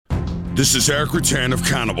This is Eric Rattan of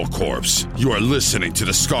Cannibal Corpse. You are listening to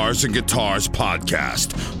the Scars and Guitars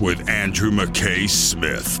podcast with Andrew McKay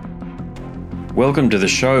Smith. Welcome to the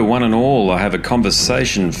show, one and all. I have a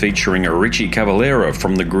conversation featuring Richie Cavalera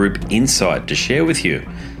from the group Incite to share with you.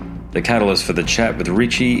 The catalyst for the chat with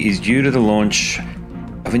Richie is due to the launch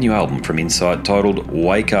of a new album from Incite titled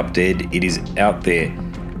Wake Up Dead. It is out there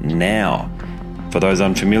now. For those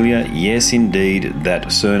unfamiliar, yes indeed,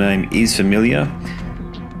 that surname is familiar.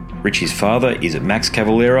 Richie's father is Max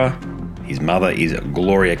Cavalera. His mother is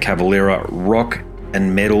Gloria Cavalera. Rock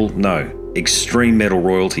and metal, extreme metal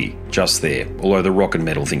royalty, just there. Although the rock and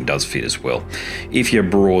metal thing does fit as well, if you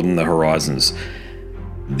broaden the horizons.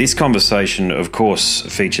 This conversation, of course,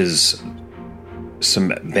 features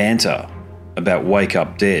some banter about Wake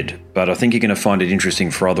Up Dead, but I think you're going to find it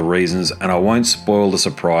interesting for other reasons, and I won't spoil the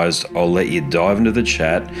surprise. I'll let you dive into the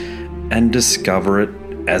chat and discover it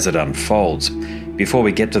as it unfolds. Before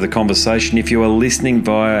we get to the conversation, if you are listening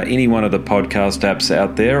via any one of the podcast apps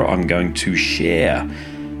out there, I'm going to share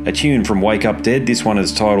a tune from Wake Up Dead. This one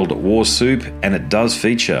is titled War Soup, and it does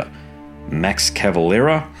feature Max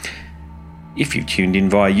Cavalera. If you've tuned in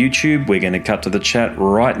via YouTube, we're going to cut to the chat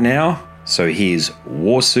right now. So here's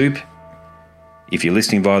War Soup. If you're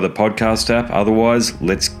listening via the podcast app, otherwise,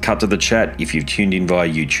 let's cut to the chat if you've tuned in via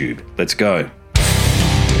YouTube. Let's go.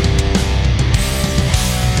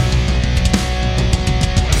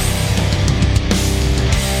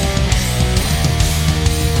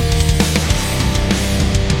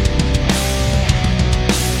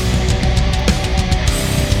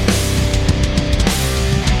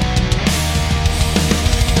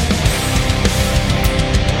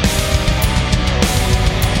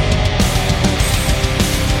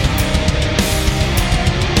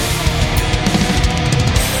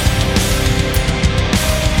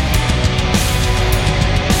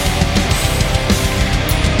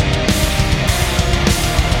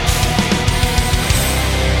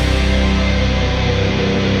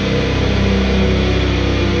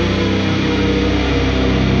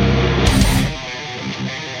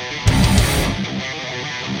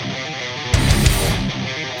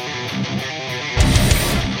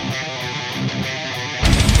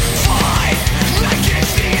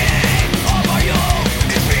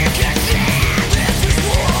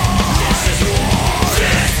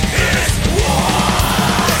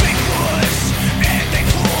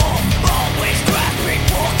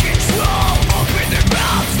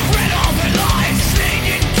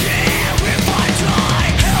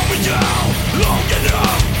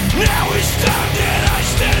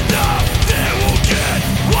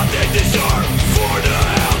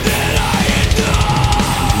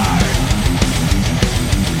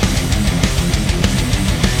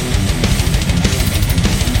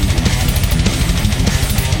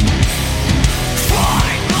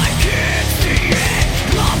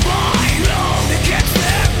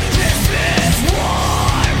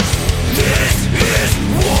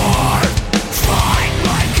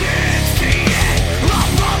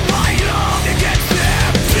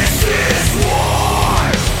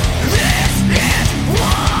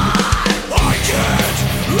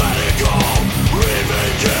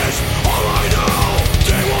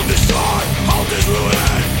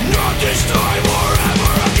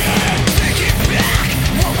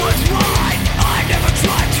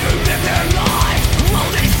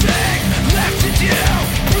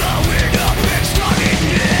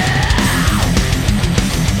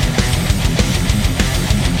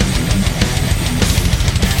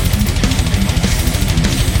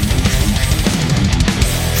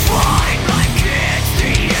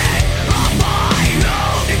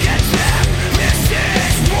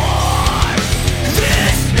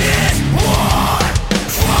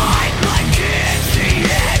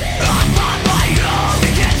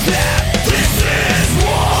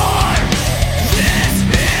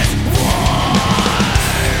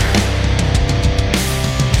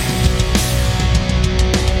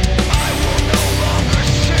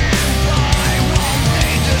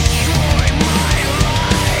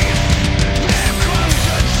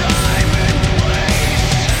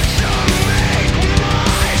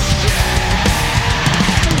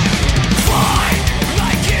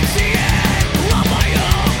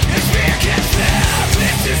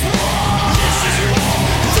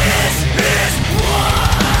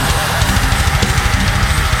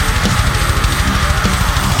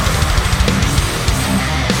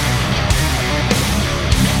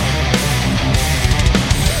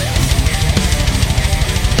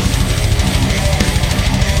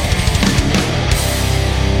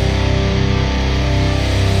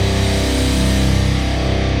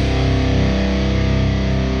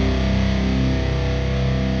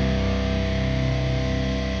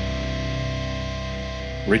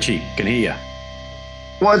 Richie, can hear you.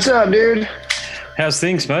 What's up, dude? How's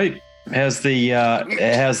things, mate? How's the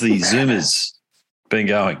Zoomers been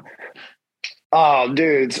going? Oh,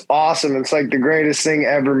 dude, it's awesome. It's like the greatest thing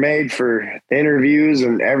ever made for interviews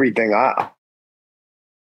and everything. I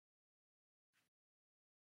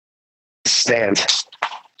stand.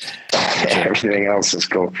 Everything else is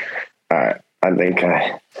cool. All right, I think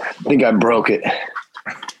I broke it.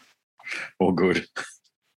 All good.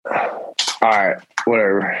 All right,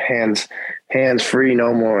 whatever. Hands free,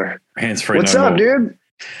 no more. Hands free. What's no up, more. dude?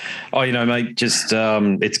 Oh, mate, just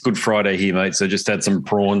it's Good Friday here, mate. So just had some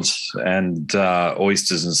prawns and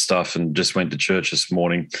oysters and stuff, and just went to church this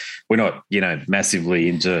morning. We're not, massively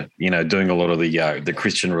into, doing a lot of the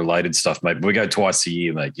Christian related stuff, mate. But we go twice a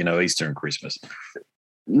year, mate. Easter and Christmas.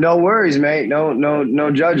 No worries, mate.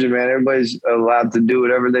 No judging, man. Everybody's allowed to do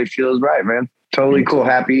whatever they feel is right, man. Totally cool.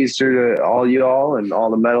 Happy Easter to all y'all and all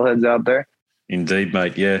the metalheads out there. Indeed,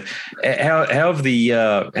 mate. Yeah. How have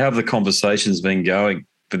the conversations been going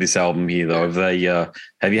for this album here, though?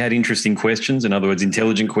 Have you had interesting questions? In other words,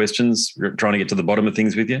 intelligent questions, trying to get to the bottom of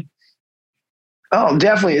things with you? Oh,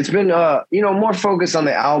 definitely. It's been, more focused on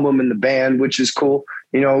the album and the band, which is cool.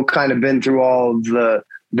 Kind of been through all of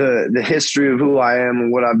the history of who I am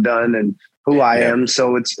and what I've done and who I am.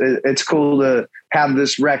 So it's cool to have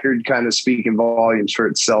this record kind of speak in volumes for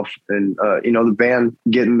itself, and the band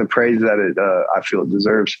getting the praise that I feel it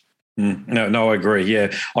deserves. No, I agree.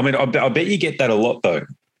 Yeah, I mean, I bet you get that a lot though,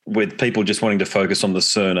 with people just wanting to focus on the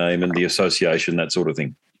surname and the association, that sort of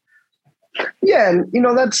thing. Yeah,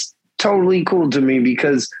 and that's totally cool to me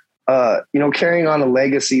because carrying on a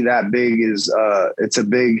legacy that big is it's a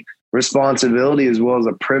big responsibility as well as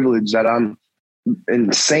a privilege that I'm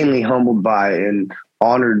insanely humbled by and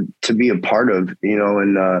honored to be a part of,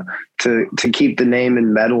 and to keep the name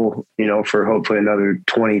in metal, for hopefully another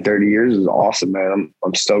 20, 30 years is awesome, man.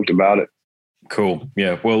 I'm stoked about it. Cool.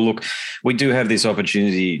 Yeah. Well, look, we do have this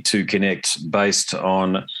opportunity to connect based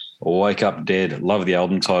on Wake Up Dead. Love the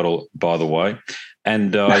album title, by the way.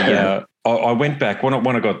 And I went back when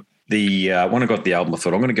I got the album, I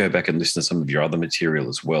thought I'm going to go back and listen to some of your other material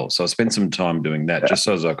as well. So I spent some time doing that just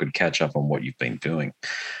so as I could catch up on what you've been doing.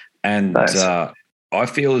 And nice. I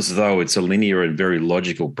feel as though it's a linear and very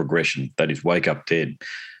logical progression, that is Wake Up Dead,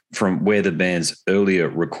 from where the band's earlier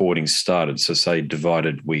recordings started. So say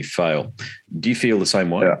Divided We Fail. Do you feel the same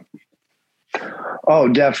way? Yeah. Oh,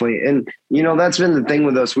 definitely. And, that's been the thing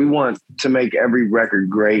with us. We want to make every record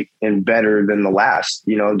great and better than the last,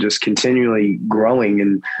 just continually growing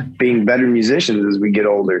and being better musicians as we get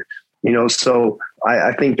older, so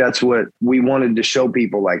I think that's what we wanted to show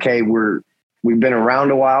people, like, hey, we've been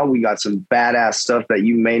around a while. We got some badass stuff that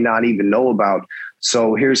you may not even know about.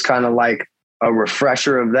 So here's kind of like a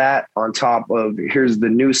refresher of that on top of here's the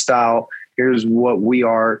new style. Here's what we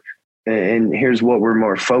are. And here's what we're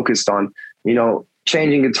more focused on.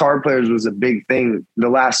 Changing guitar players was a big thing. The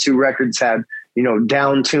last two records had,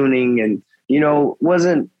 down tuning and,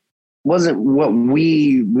 wasn't what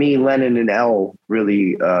me, Lennon and L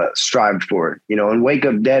really strived for, and Wake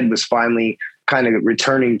Up Dead was finally kind of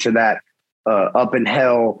returning to that Up in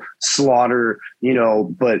Hell, Slaughter,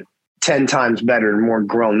 but 10 times better and more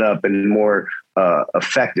grown up and more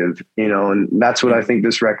effective, and that's what I think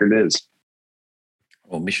this record is.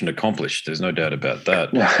 Well, mission accomplished. There's no doubt about that.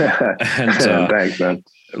 And, thanks, man.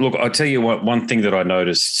 Look, I'll tell you what, one thing that I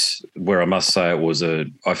noticed where I must say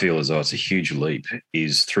I feel as though it's a huge leap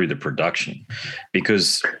is through the production,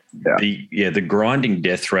 because the grinding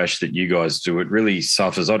death thrash that you guys do, it really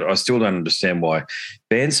suffers. I still don't understand why.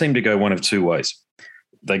 Bands seem to go one of two ways.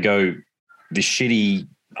 They go the shitty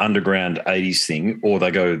underground 80s thing, or they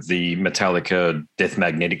go the Metallica Death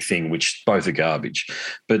Magnetic thing, which both are garbage.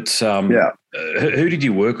 But who did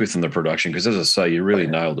you work with in the production? Because as I say, you really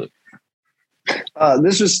nailed it.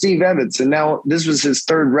 This was Steve Evans, and now this was his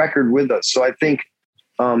third record with us. So I think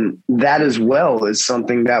that as well is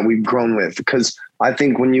something that we've grown with, because I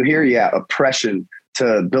think when you hear, Oppression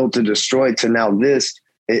to Built to Destroy to now this,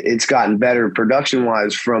 it's gotten better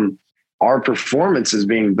production-wise from our performances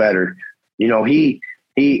being better. He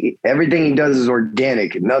everything he does is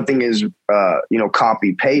organic. Nothing is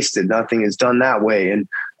copy pasted. Nothing is done that way. And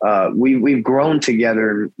we've grown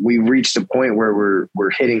together. We've reached a point where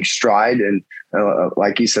we're hitting stride. And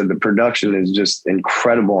like you said, the production is just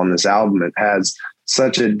incredible on this album. It has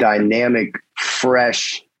such a dynamic,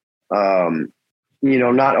 fresh, not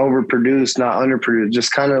overproduced, not underproduced,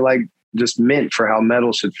 just kind of like just meant for how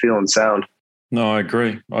metal should feel and sound. No, I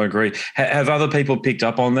agree. Have other people picked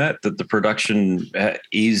up on that the production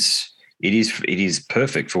is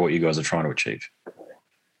perfect for what you guys are trying to achieve?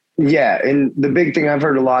 Yeah, and the big thing I've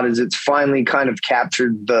heard a lot is it's finally kind of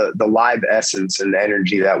captured the live essence and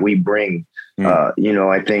energy that we bring.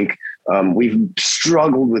 I think we've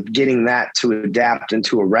struggled with getting that to adapt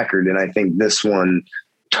into a record, and I think this one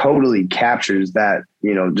totally captures that,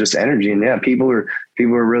 just energy. And yeah, people are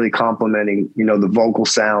really complimenting, the vocal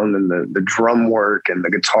sound and the drum work and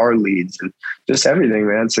the guitar leads and just everything,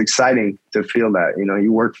 man. It's exciting to feel that,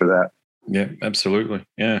 you work for that. Yeah, absolutely.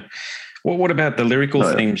 Yeah. Well, what about the lyrical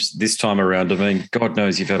themes this time around? I mean, God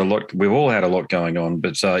knows you've had a lot. We've all had a lot going on,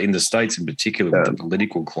 but in the States in particular, with the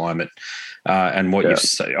political climate and what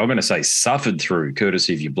I'm going to say, suffered through,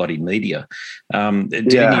 courtesy of your bloody media.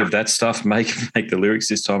 Did any of that stuff make the lyrics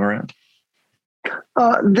this time around?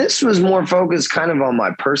 This was more focused kind of on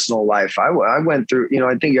my personal life. I went through,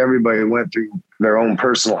 I think everybody went through their own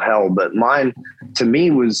personal hell, but mine, to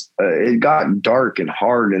me, was it got dark and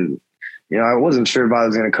hard, and I wasn't sure if I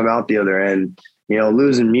was going to come out the other end,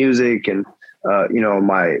 losing music and,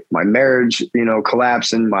 my marriage,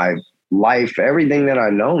 collapsing, my life, everything that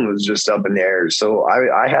I'd known was just up in the air. So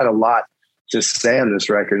I had a lot to say on this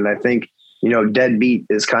record. And I think, Deadbeat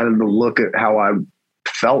is kind of the look at how I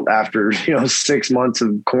felt after, 6 months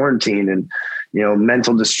of quarantine and,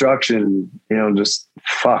 mental destruction, just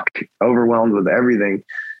overwhelmed with everything.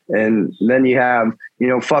 And then you have,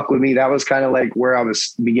 Fuck With Me. That was kind of like where I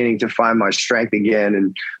was beginning to find my strength again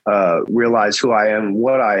and realize who I am,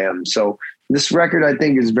 what I am. So this record, I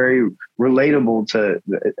think, is very relatable to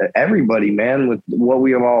everybody, man, with what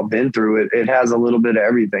we have all been through. It has a little bit of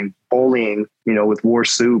everything. Bullying, with War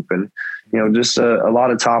Soup and, just a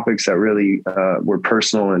lot of topics that really were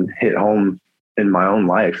personal and hit home in my own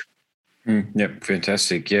life. Yep,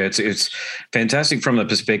 fantastic. Yeah, it's fantastic from the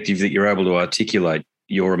perspective that you're able to articulate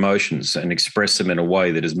your emotions and express them in a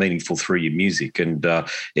way that is meaningful through your music. And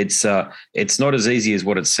it's not as easy as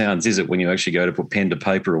what it sounds, is it, when you actually go to put pen to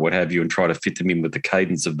paper or what have you and try to fit them in with the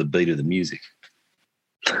cadence of the beat of the music?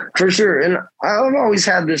 For sure. And I've always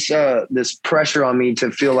had this pressure on me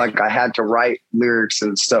to feel like I had to write lyrics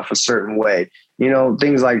and stuff a certain way.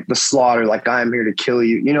 Things like The Slaughter, like I'm Here to Kill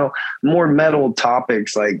You, more metal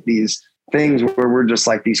topics like these things where we're just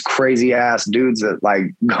like these crazy ass dudes that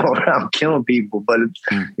like go around killing people. But it's,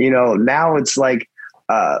 now it's like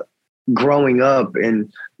growing up and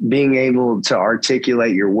being able to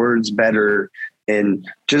articulate your words better and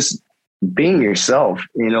just being yourself,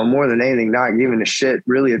 more than anything, not giving a shit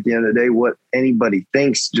really at the end of the day what anybody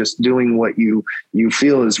thinks, just doing what you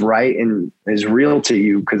feel is right and is real to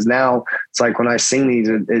you. Because now it's like when I sing these,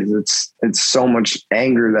 it's so much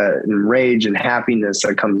anger that and rage and happiness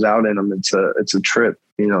that comes out in them. It's a trip,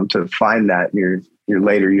 to find that in your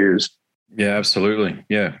later years. Yeah, absolutely.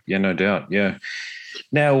 Yeah, no doubt. Yeah.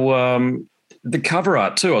 Now, the cover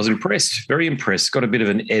art too, I was impressed, very impressed. Got a bit of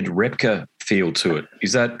an Ed Repka feel to it.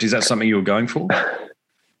 Is that something you were going for?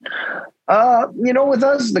 With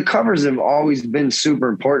us, the covers have always been super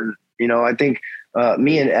important. I think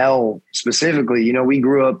me and Elle specifically, we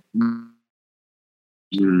grew up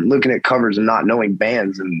looking at covers and not knowing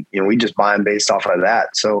bands, and we just buy them based off of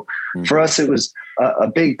that. So for us, it was a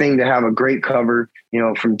big thing to have a great cover.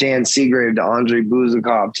 From Dan Seagrave to Andre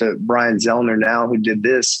Buzikov to Brian Zellner now, who did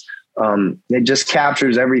this. It just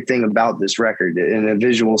captures everything about this record in a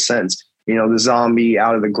visual sense. The zombie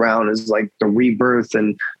out of the ground is like the rebirth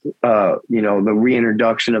and, the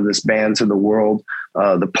reintroduction of this band to the world.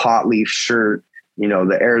 The pot leaf shirt,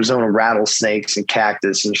 the Arizona rattlesnakes and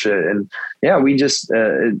cactus and shit. And yeah, we just,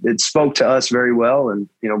 it spoke to us very well. And,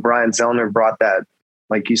 Brian Zellner brought that,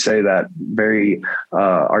 like you say, that very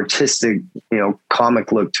artistic,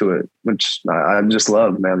 comic look to it, which I just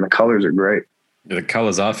love, man. The colors are great. The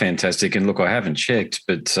colours are fantastic, and look, I haven't checked,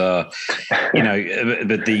 but but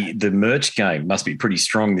the merch game must be pretty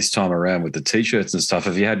strong this time around with the t-shirts and stuff.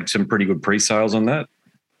 Have you had some pretty good pre-sales on that?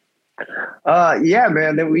 Yeah,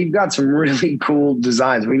 man. We've got some really cool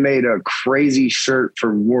designs. We made a crazy shirt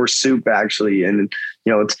for War Soup, actually, and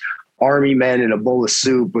it's army men in a bowl of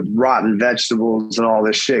soup with rotten vegetables and all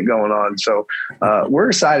this shit going on. So we're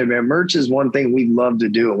excited, man. Merch is one thing we love to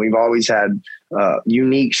do, and we've always had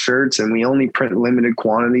unique shirts, and we only print limited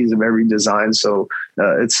quantities of every design. So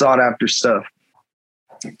it's sought after stuff.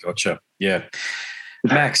 Gotcha. Yeah.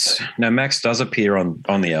 Max. Now, Max does appear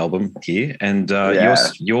on the album here, and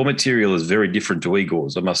your material is very different to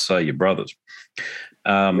Igor's, I must say, your brother's.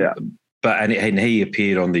 But and he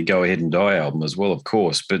appeared on the Go Ahead and Die album as well, of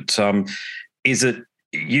course. But is it,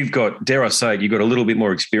 you've got, dare I say it, you've got a little bit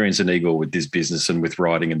more experience than Igor with this business and with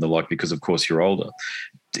writing and the like, because of course you're older.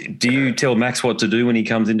 Do you tell Max what to do when he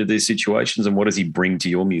comes into these situations, and what does he bring to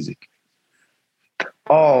your music?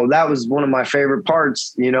 Oh, that was one of my favorite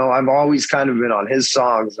parts. You know, I've always kind of been on his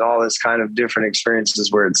songs and all this kind of different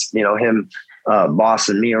experiences where it's, you know, him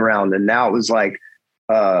bossing me around. And now it was like,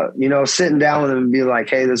 you know, sitting down with him and be like,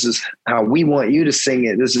 hey, this is how we want you to sing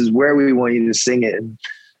it. This is where we want you to sing it. And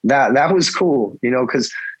that was cool, you know,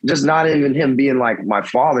 because just not even him being like my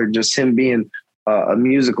father, just him being a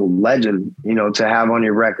musical legend, you know, to have on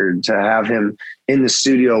your record, to have him in the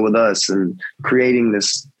studio with us and creating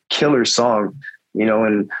this killer song, you know,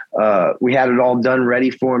 and we had it all done ready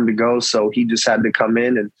for him to go. So he just had to come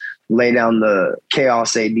in and lay down the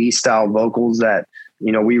Chaos AD style vocals that,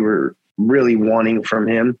 you know, we were really wanting from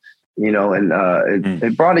him, you know, and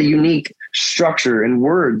it brought a unique structure and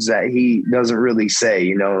words that he doesn't really say,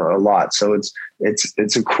 you know, a lot. So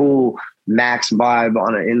it's a cool Max vibe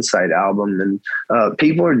on an Incite album, and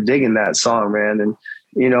people are digging that song, man. And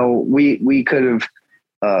you know, we could have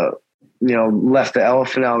you know, left the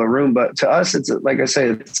elephant out of the room, but to us, it's like I say,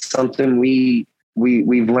 it's something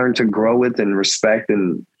we've learned to grow with and respect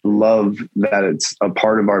and love, that it's a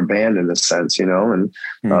part of our band in a sense, you know,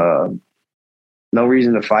 and no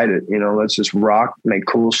reason to fight it. You know, let's just rock, make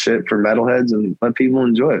cool shit for metalheads and let people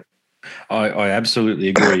enjoy it. I absolutely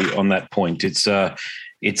agree on that point. It's a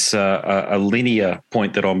linear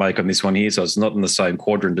point that I'll make on this one here, so it's not in the same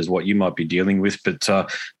quadrant as what you might be dealing with. But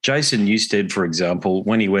Jason Newsted, for example,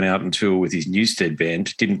 when he went out and toured with his Newsted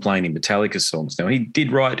band, didn't play any Metallica songs. Now, he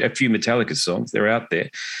did write a few Metallica songs. They're out there.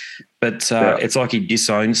 But it's like he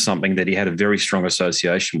disowned something that he had a very strong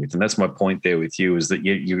association with. And that's my point there with you, is that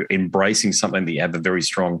you're embracing something that you have a very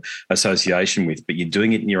strong association with, but you're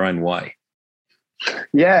doing it in your own way.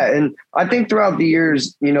 Yeah. And I think throughout the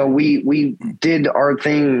years, you know, we did our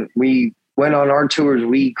thing. We went on our tours.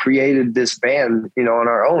 We created this band, you know, on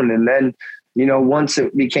our own. And then, you know, once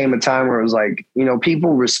it became a time where it was like, you know,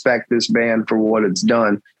 people respect this band for what it's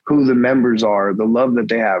done, who the members are, the love that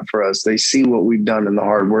they have for us. They see what we've done and the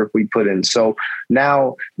hard work we put in. So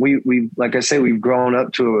now we like I say, we've grown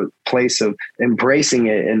up to a place of embracing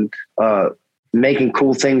it and making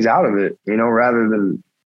cool things out of it, you know, rather than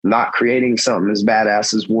not creating something as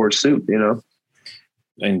badass as War Soup, you know?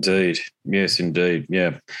 Indeed. Yes, indeed.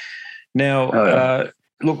 Yeah. Now,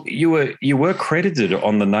 look, you were credited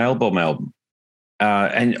on the Nail Bomb album,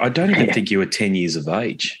 and I don't even think you were 10 years of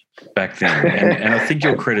age back then. And I think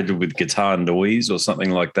you're credited with Guitar Noise or something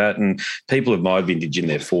like that. And people of my vintage in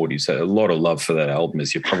their 40s had a lot of love for that album,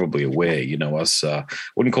 as you're probably aware. You know, us,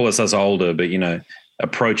 wouldn't call us older, but, you know,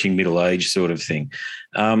 approaching middle age sort of thing.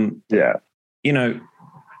 Yeah. You know,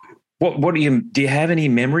 what do you have any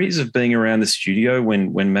memories of being around the studio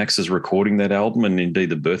when Max is recording that album, and indeed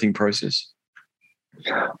the birthing process?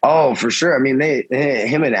 Oh, for sure. I mean,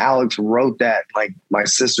 him and Alex wrote that like my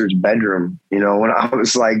sister's bedroom, you know, when I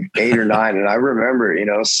was like 8 or 9. And I remember, you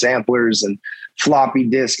know, samplers and floppy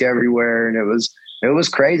disk everywhere. And it was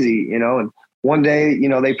crazy, you know. And one day, you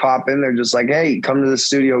know, they pop in, they're just like, hey, come to the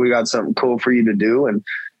studio. We got something cool for you to do. And,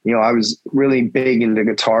 you know, I was really big into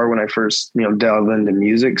guitar when I first, you know, delved into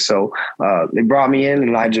music. So they brought me in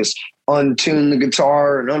and I just untuned the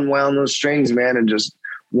guitar and unwound those strings, man, and just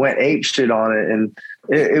went ape shit on it. And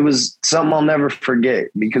it was something I'll never forget,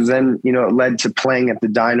 because then, you know, it led to playing at the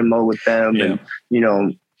Dynamo with them. Yeah. And, you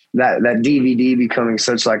know, that DVD becoming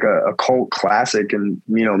such like a cult classic and,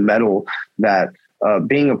 you know, metal, that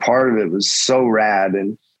being a part of it was so rad.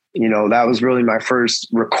 And, you know, that was really my first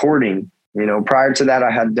recording. You know, prior to that, I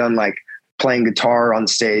had done like playing guitar on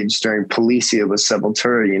stage during Policia with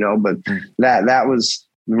Sepultura, you know, but that was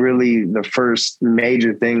really the first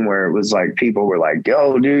major thing where it was like people were like,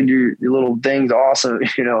 yo, dude, your little thing's awesome.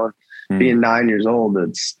 You know, being 9 years old,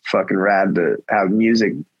 it's fucking rad to have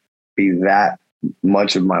music be that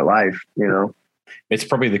much of my life, you know. It's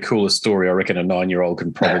probably the coolest story I reckon a 9-year-old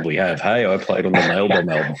can probably have. Hey, I played on the Nail Bomb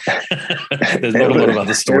album. There's not a lot of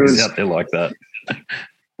other stories out there like that.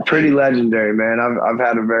 Pretty legendary, man. I've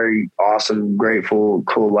had a very awesome, grateful,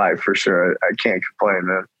 cool life for sure. I can't complain,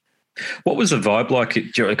 man. What was the vibe like?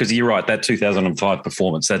 Because you're right, that 2005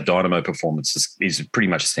 performance, that Dynamo performance is pretty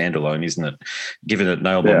much standalone, isn't it? Given that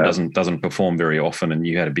Nail Bomb doesn't perform very often, and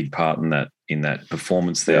you had a big part in that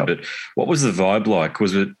performance there. Yeah. But what was the vibe like?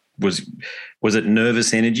 Was it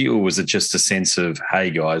nervous energy, or was it just a sense of, hey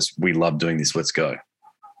guys, we love doing this, let's go?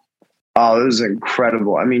 Oh, it was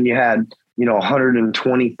incredible. I mean, you had, you know,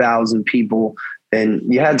 120,000 people, and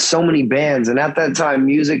you had so many bands. And at that time,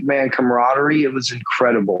 music, man, camaraderie, it was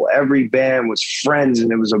incredible. Every band was friends,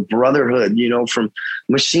 and it was a brotherhood, you know, from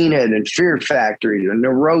Machine Head and Fear Factory to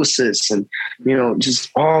Neurosis and, you know, just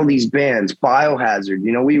all these bands, Biohazard.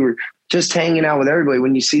 You know, we were just hanging out with everybody.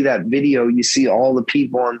 When you see that video, you see all the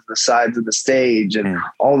people on the sides of the stage and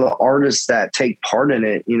all the artists that take part in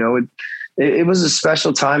it. It was a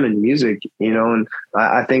special time in music, and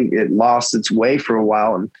I think it lost its way for a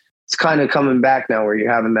while, and it's kind of coming back now where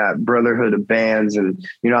you're having that brotherhood of bands and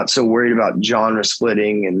you're not so worried about genre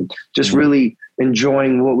splitting and just really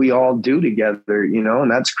enjoying what we all do together,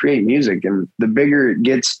 and that's create music. And the bigger it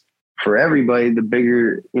gets for everybody, the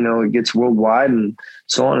bigger, it gets worldwide and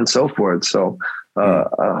so on and so forth. So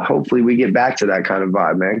hopefully we get back to that kind of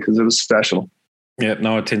vibe, man, because it was special. Yeah,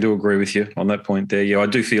 no, I tend to agree with you on that point there. Yeah, I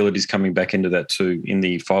do feel it is coming back into that too. In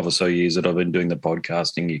the 5 or so years that I've been doing the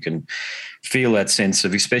podcasting, you can feel that sense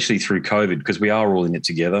of, especially through COVID, because we are all in it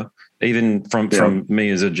together. Even from me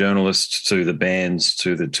as a journalist to the bands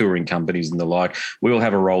to the touring companies and the like, we all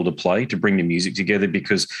have a role to play to bring the music together,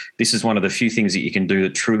 because this is one of the few things that you can do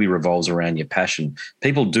that truly revolves around your passion.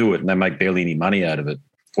 People do it and they make barely any money out of it.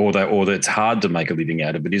 Or that it's hard to make a living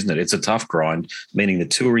out of it, isn't it? It's a tough grind, meaning the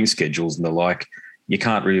touring schedules and the like, you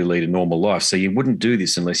can't really lead a normal life. So you wouldn't do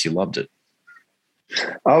this unless you loved it.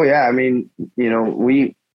 Oh yeah. I mean,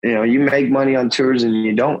 you make money on tours and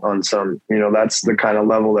you don't on some, that's the kind of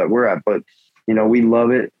level that we're at, but we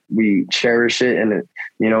love it. We cherish it. And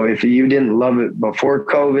if you didn't love it before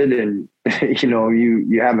COVID and,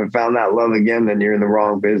 you haven't found that love again, then you're in the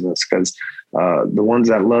wrong business. Cause the ones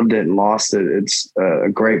that loved it and lost it, it's a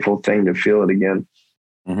grateful thing to feel it again.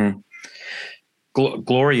 Mm-hmm.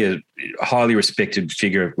 Gloria, highly respected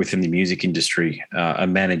figure within the music industry, a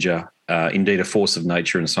manager, indeed a force of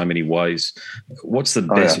nature in so many ways. What's the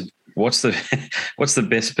best? Yeah. What's the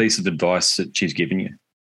best piece of advice that she's given you?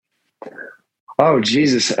 Oh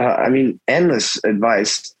Jesus! Endless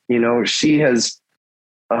advice. She has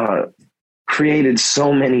created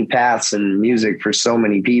so many paths in music for so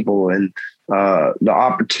many people, and the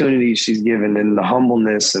opportunities she's given, and the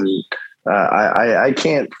humbleness, and I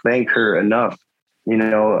can't thank her enough.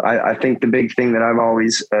 I think the big thing that I've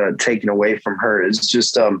always taken away from her is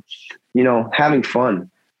just, having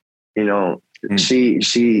fun.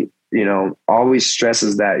 She always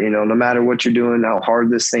stresses that, no matter what you're doing, how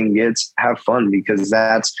hard this thing gets, have fun, because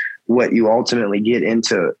that's what you ultimately get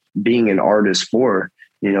into being an artist for,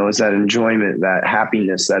 is that enjoyment, that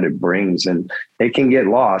happiness that it brings. And it can get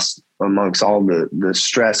lost amongst all the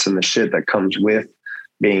stress and the shit that comes with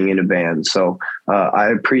being in a band. So I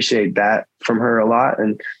appreciate that from her a lot.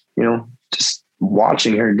 And, just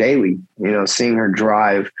watching her daily, seeing her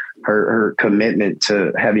drive, her commitment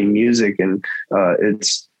to heavy music and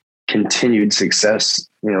its continued success,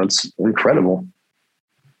 it's incredible.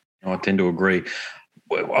 I tend to agree.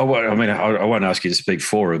 I won't ask you to speak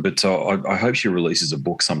for her, but I hope she releases a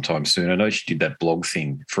book sometime soon. I know she did that blog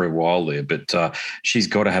thing for a while there, but she's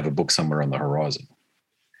got to have a book somewhere on the horizon.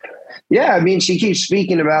 Yeah, she keeps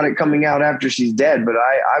speaking about it coming out after she's dead, but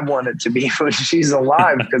I want it to be when she's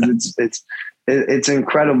alive, because it's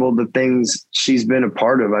incredible the things she's been a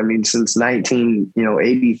part of. Since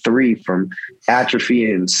 1983, from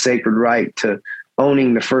Atrophy and Sacred Right to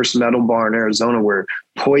owning the first metal bar in Arizona where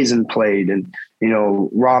Poison played, and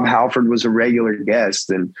Rob Halford was a regular guest,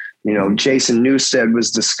 and Jason Newsted was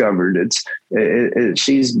discovered.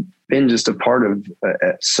 She's been just a part of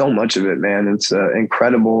so much of it, man. It's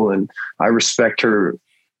incredible, and I respect her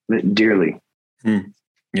dearly.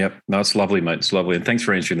 Yep. No, it's lovely, mate. It's lovely. And thanks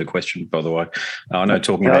for answering the question, by the way. I know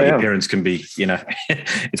talking about your parents can be,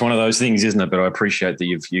 it's one of those things, isn't it? But I appreciate that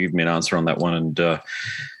you've given me an answer on that one. And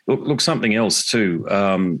look, something else too.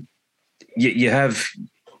 You've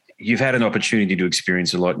had an opportunity to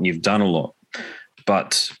experience a lot and you've done a lot,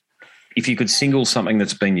 but if you could single something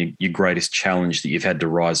that's been your greatest challenge that you've had to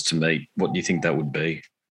rise to meet, what do you think that would be?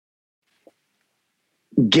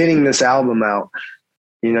 Getting this album out.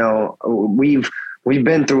 We've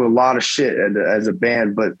been through a lot of shit as a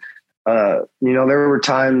band, but there were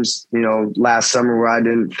times, last summer where I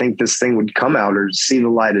didn't think this thing would come out or see the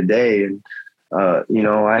light of day. And,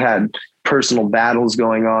 I had personal battles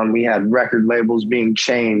going on. We had record labels being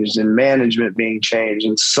changed and management being changed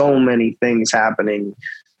and so many things happening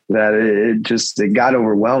that it got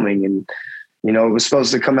overwhelming. And, it was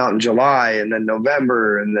supposed to come out in July and then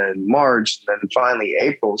November and then March and then finally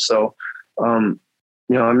April. So,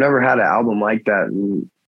 I've never had an album like that and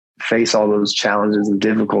face all those challenges and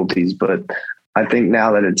difficulties, but I think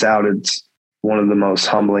now that it's out, it's one of the most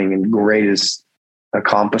humbling and greatest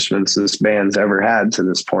accomplishments this band's ever had to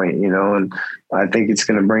this point, and I think it's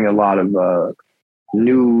going to bring a lot of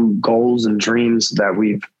new goals and dreams that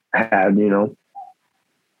we've had,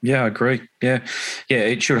 Yeah, I agree. Yeah.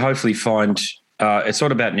 It should hopefully find It's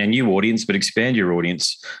not about a new audience, but expand your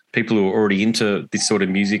audience. People who are already into this sort of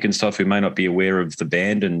music and stuff who may not be aware of the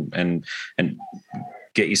band and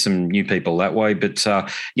get you some new people that way. But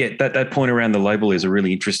that point around the label is a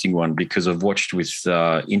really interesting one because I've watched with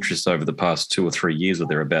interest over the past 2 or 3 years or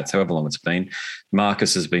thereabouts, however long it's been.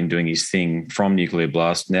 Marcus has been doing his thing from Nuclear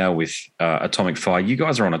Blast, now with Atomic Fire. You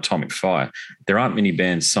guys are on Atomic Fire. There aren't many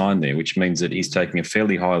bands signed there, which means that he's taking a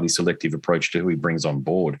fairly highly selective approach to who he brings on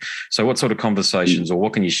board. So what sort of conversations, or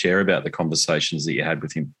what can you share about the conversations that you had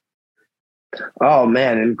with him? Oh,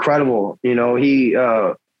 man, incredible. He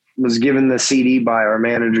was given the CD by our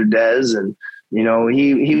manager, Dez, and,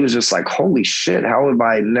 he was just like, holy shit, how have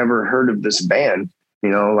I never heard of this band? He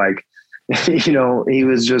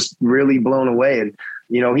was just really blown away. And,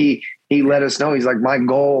 he let us know, he's like, my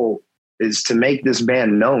goal is to make this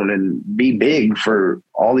band known and be big for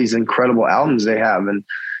all these incredible albums they have. And,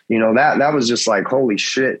 that was just like, holy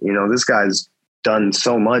shit, this guy's done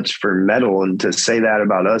so much for metal. And to say that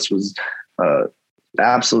about us was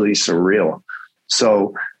absolutely surreal.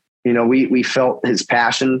 So, we felt his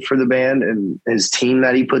passion for the band and his team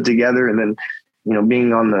that he put together. And then,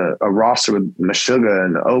 being on a roster with Meshuggah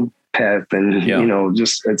and Opeth and,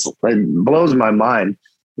 it blows my mind.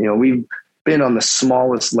 We've been on the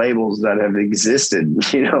smallest labels that have existed,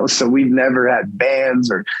 so we've never had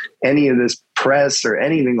bands or any of this press or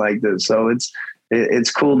anything like this. So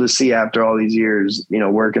it's cool to see after all these years,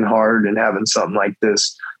 working hard and having something like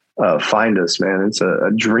this find us, man. It's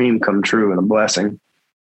a dream come true and a blessing.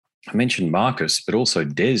 I mentioned Marcus, but also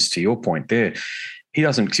Des, to your point there. He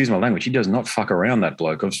doesn't, excuse my language, he does not fuck around, that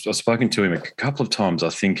bloke. I've spoken to him a couple of times, I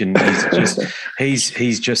think, and he's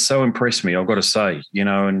just so impressed me, I've got to say,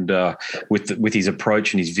 and with his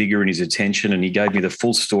approach and his vigor and his attention. And he gave me the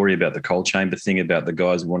full story about the Coal Chamber thing, about the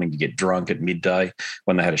guys wanting to get drunk at midday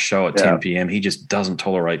when they had a show at 10 p.m. He just doesn't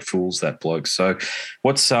tolerate fools, that bloke. So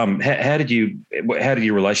what's how did your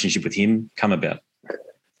relationship with him come about?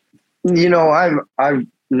 I've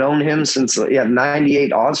known him since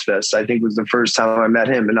 98 Ozfest, I think, was the first time I met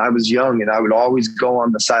him. And I was young, and I would always go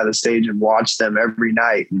on the side of the stage and watch them every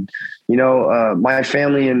night. And, my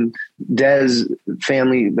family and Des'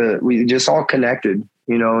 family, we just all connected,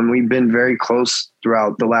 and we've been very close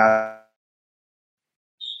throughout the last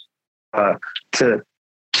to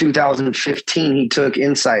 2015, he took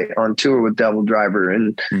Incite on tour with Devil Driver,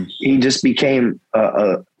 and he just became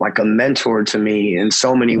like a mentor to me in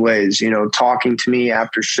so many ways, talking to me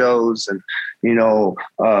after shows and,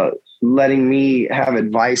 letting me have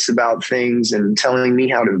advice about things and telling me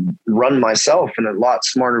how to run myself in a lot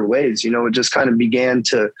smarter ways. It just kind of began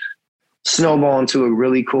to snowball into a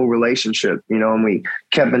really cool relationship, and we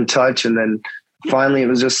kept in touch. And then finally, it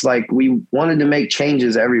was just like we wanted to make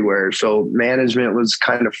changes everywhere. So management was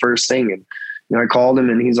kind of first thing. And, I called him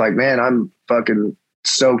and he's like, man, I'm fucking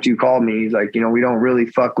stoked you called me. He's like, we don't really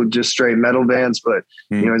fuck with just straight metal bands, but,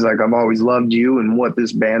 he's like, I've always loved you and what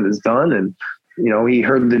this band has done. And, he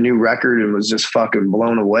heard the new record and was just fucking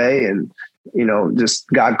blown away and, just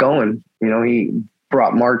got going. He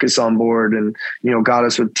brought Marcus on board and, got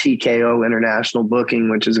us with TKO International Booking,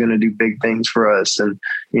 which is going to do big things for us. And,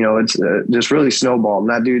 it's just really snowballed. And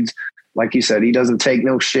that dude's, like you said, he doesn't take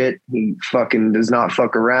no shit. He fucking does not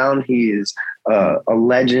fuck around. He is a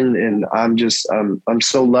legend. And I'm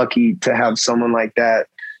so lucky to have someone like that,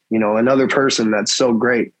 another person that's so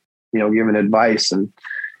great, giving advice. And,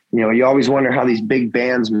 you always wonder how these big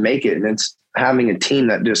bands make it. And it's having a team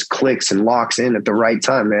that just clicks and locks in at the right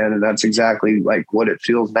time, man. And that's exactly like what it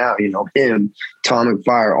feels now, him, Atomic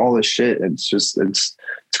Fire, all this shit. It's just, it's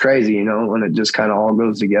crazy, when it just kind of all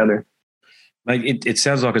goes together. Mate, it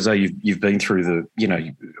sounds like as though you've been through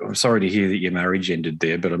I'm sorry to hear that your marriage ended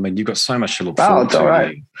there, but I mean, you've got so much to look forward to. All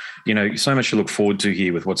right. So much to look forward to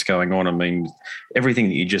here with what's going on. I mean, everything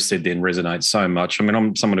that you just said then resonates so much. I mean,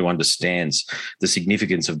 I'm someone who understands the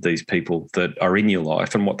significance of these people that are in your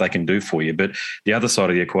life and what they can do for you. But the other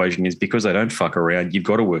side of the equation is because they don't fuck around, you've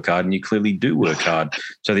got to work hard, and you clearly do work hard.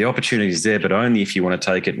 So the opportunity is there, but only if you want to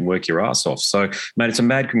take it and work your ass off. So, mate, it's a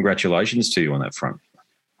mad congratulations to you on that front.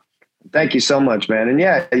 Thank you so much, man. And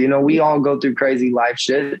yeah, we all go through crazy life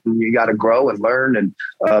shit, and you got to grow and learn and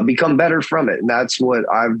become better from it. And that's what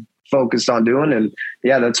I've focused on doing. And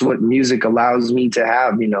yeah, that's what music allows me to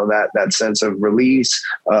have, that sense of release,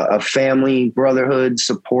 a family, brotherhood,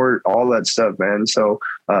 support, all that stuff, man. So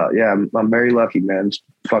yeah, I'm very lucky, man. It's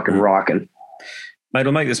fucking rocking. Mate,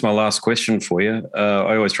 I'll make this my last question for you.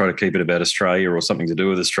 I always try to keep it about Australia or something to do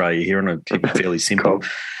with Australia here, and I keep it fairly simple. Cool.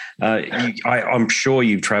 I'm sure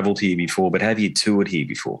you've travelled here before, but have you toured here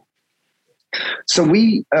before? So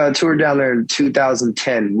we toured down there in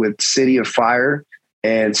 2010 with City of Fire.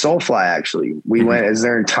 and Soulfly, actually. We went as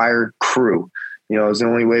their entire crew. You know, it was the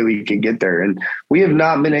only way we could get there. And we have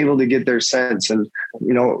not been able to get there since. And,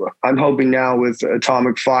 you know, I'm hoping now with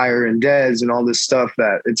Atomic Fire and Dez and all this stuff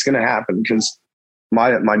that it's going to happen, because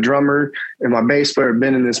my drummer and my bass player have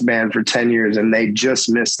been in this band for 10 years and they just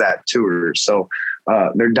missed that tour. So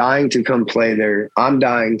they're dying to come play there. I'm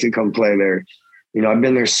dying to come play there. You know, I've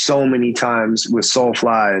been there so many times with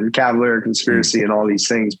Soulfly and Cavalera Conspiracy and all these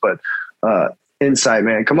things, but Incite,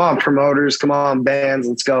 man, come on, promoters, come on, bands,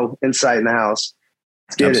 let's go. Incite in the house.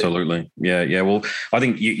 Absolutely. Yeah. Well, I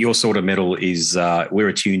think your sort of metal is, we're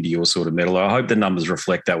attuned to your sort of metal. I hope the numbers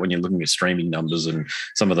reflect that when you're looking at streaming numbers and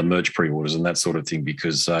some of the merch pre-orders and that sort of thing,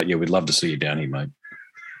 because, we'd love to see you down here, mate.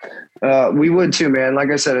 We would too, man.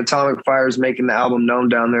 Like I said, Atomic Fire is making the album known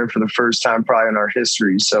down there for the first time probably in our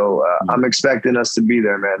history. So I'm expecting us to be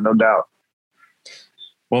there, man. No doubt.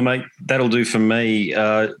 Well, mate, that'll do for me.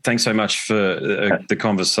 Thanks so much for the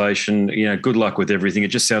conversation. You know, good luck with everything. It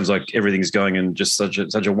just sounds like everything's going in just such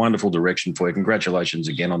a wonderful direction for you. Congratulations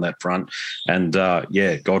again on that front. And,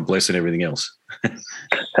 God bless and everything else.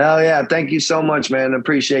 Hell yeah. Thank you so much, man.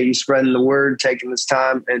 Appreciate you spreading the word, taking this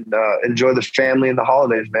time, and enjoy the family and the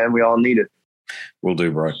holidays, man. We all need it. Will do,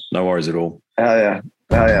 bro. No worries at all. Hell yeah.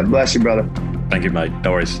 Hell yeah. Bless you, brother. Thank you, mate.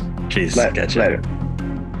 No worries. Cheers. Catch you later.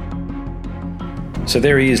 So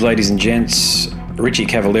there he is, ladies and gents, Richie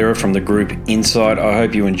Cavalera from the group Incite. I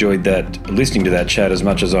hope you enjoyed listening to that chat as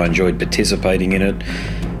much as I enjoyed participating in it.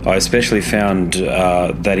 I especially found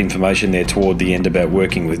that information there toward the end about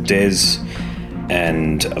working with Dez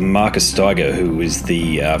and Marcus Steiger, who is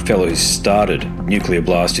the fellow who started Nuclear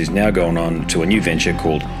Blast, who's now gone on to a new venture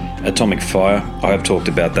called Atomic Fire. I have talked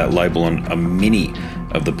about that label on many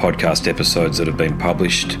of the podcast episodes that have been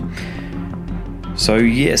published. So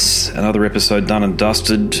yes, another episode done and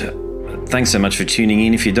dusted. Thanks so much for tuning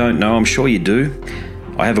in. If you don't know, I'm sure you do.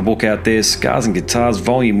 I have a book out there, Scars and Guitars,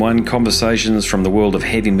 Volume 1, Conversations from the World of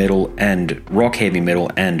Heavy Metal and Rock Heavy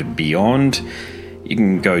Metal and Beyond. You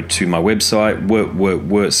can go to my website,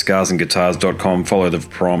 scarsandguitars.com, follow the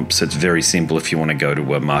prompts. It's very simple if you want to go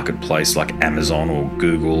to a marketplace like Amazon or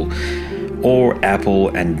Google or Apple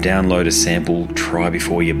and download a sample. Try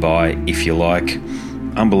before you buy, if you like.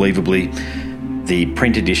 Unbelievably, the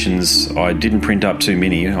print editions, I didn't print up too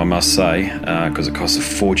many, I must say, because it costs a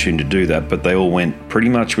fortune to do that, but they all went pretty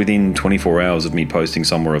much within 24 hours of me posting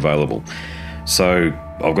some were available. So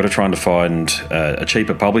I've got to try and find a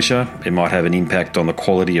cheaper publisher. It might have an impact on the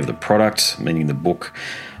quality of the product, meaning the book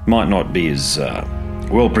might not be as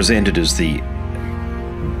well presented as the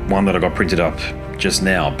one that I got printed up just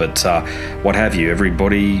now, but what have you,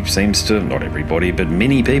 everybody seems to, not everybody, but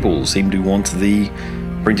many people seem to want the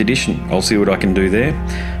print edition. I'll see what I can do there.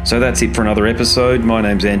 So that's it for another episode. My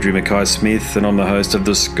name's Andrew Mackay-Smith and I'm the host of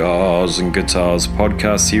the Scars and Guitars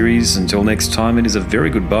podcast series. Until next time, it is a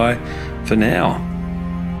very goodbye for now.